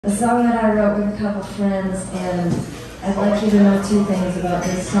A song that I wrote with a couple friends, and I'd like you to know two things about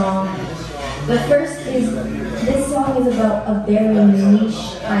this song. The first is, this song is about a very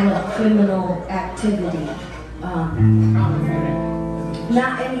niche kind of criminal activity.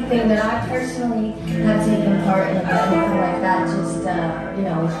 Not anything that I personally have taken part in, but anything like that, just,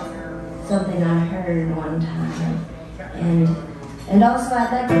 something I heard one time. And also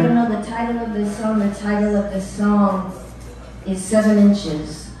I'd like you to know the title of this song. The title of this song is 7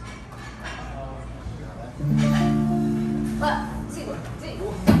 Inches.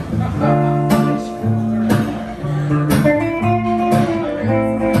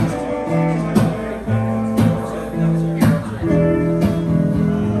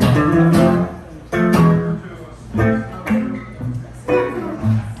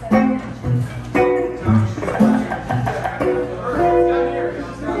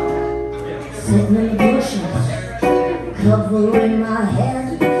 Sitting in the bushes, covering my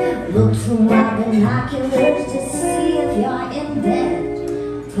head, look through my binoculars to see if you're in bed.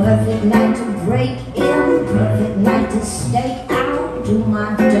 Perfect night to break in, perfect night to stake out, do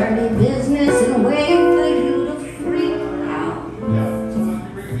my dirty business and wait for you to freak out.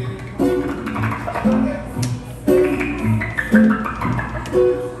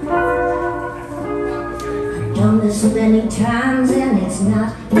 I've done this many times and it's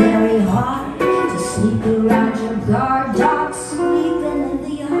not very hard to sneak around your guard dog sleeping in the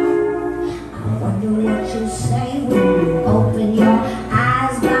yard. I wonder what you'll say when you open your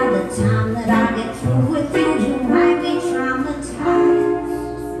eyes. By the time that I get through with you, you might be traumatized.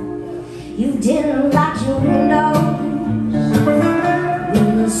 You didn't lock your windows when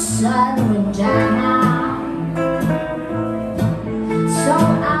the sun went down, so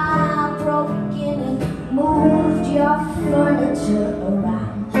I broke in and moved your furniture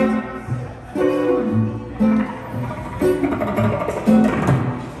around.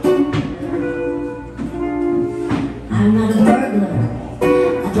 I'm not a burglar,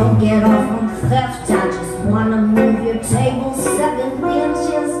 I don't get off on theft, I just want to move your table 7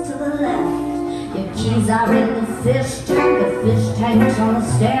 inches to the left. Your keys are in the fish tank's on the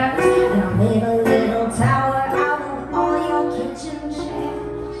stairs, and I made a little tower out of all your kitchen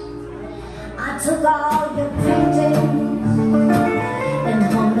chairs. I took all your paintings and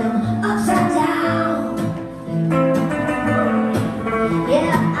hung them upside down.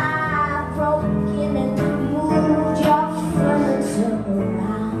 Yeah, I broke in and moved your furniture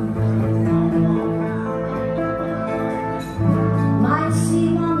around. Might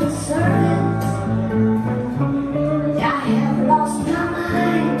seem on the surface I have lost my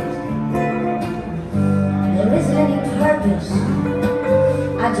mind. There isn't any purpose,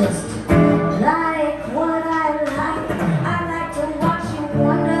 I just like what I like. I like to watch you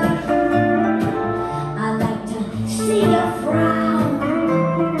wonder, I like to see you frown.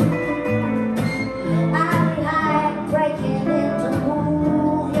 I like breaking in to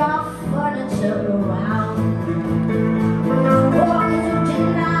move your furniture around. Walking through to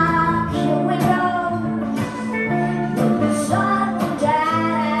knock your windows when the sun went down,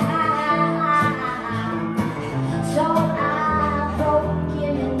 so I broke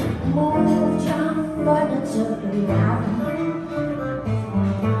in and moved your furniture around.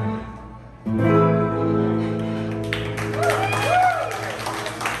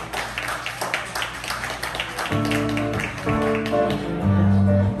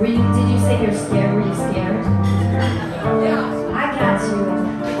 Did you say you're scared? Were you scared? Yeah. I got you.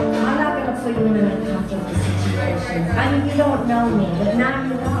 I'm not going to put you in an uncomfortable situation. I mean, you don't know me, but now you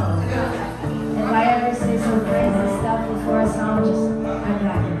know. If I ever say some crazy stuff before a song, I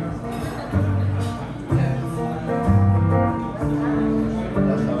got you.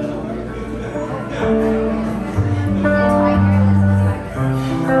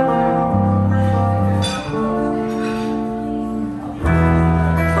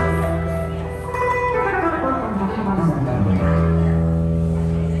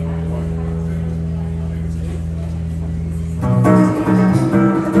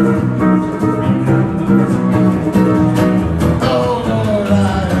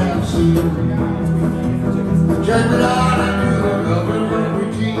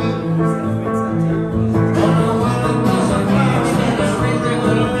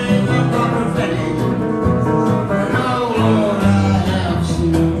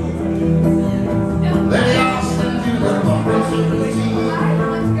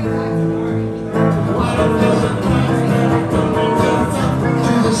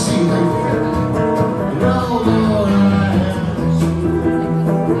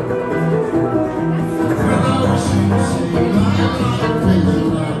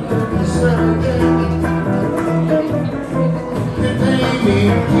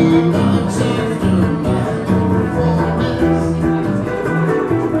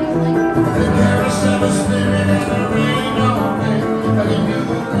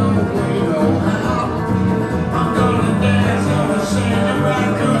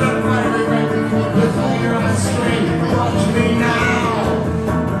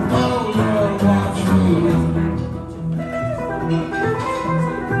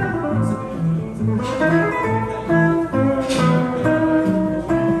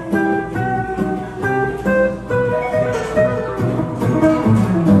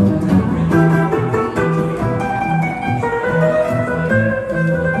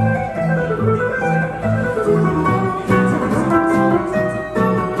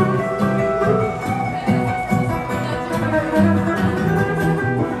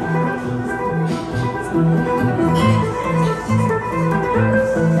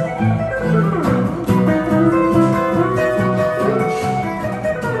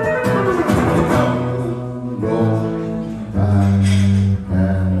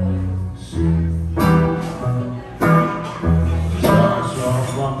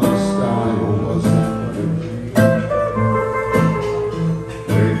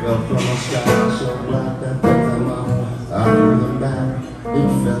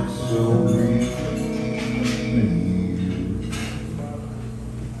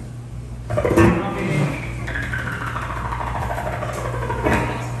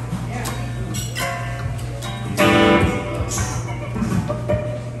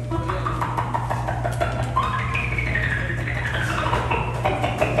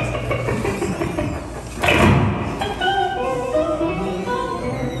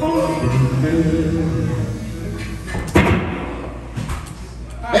 And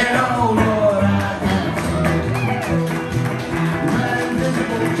oh Lord, I have seen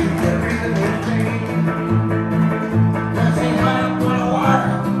invisible to every little thing. Nothing but when I walk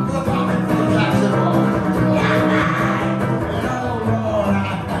the pocket full of tax and all. And oh Lord, I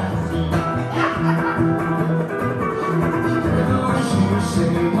have seen. If I wish you to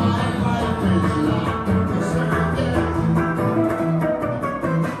say my life is like a circus.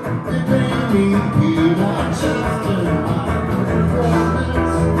 They pay me peanuts after my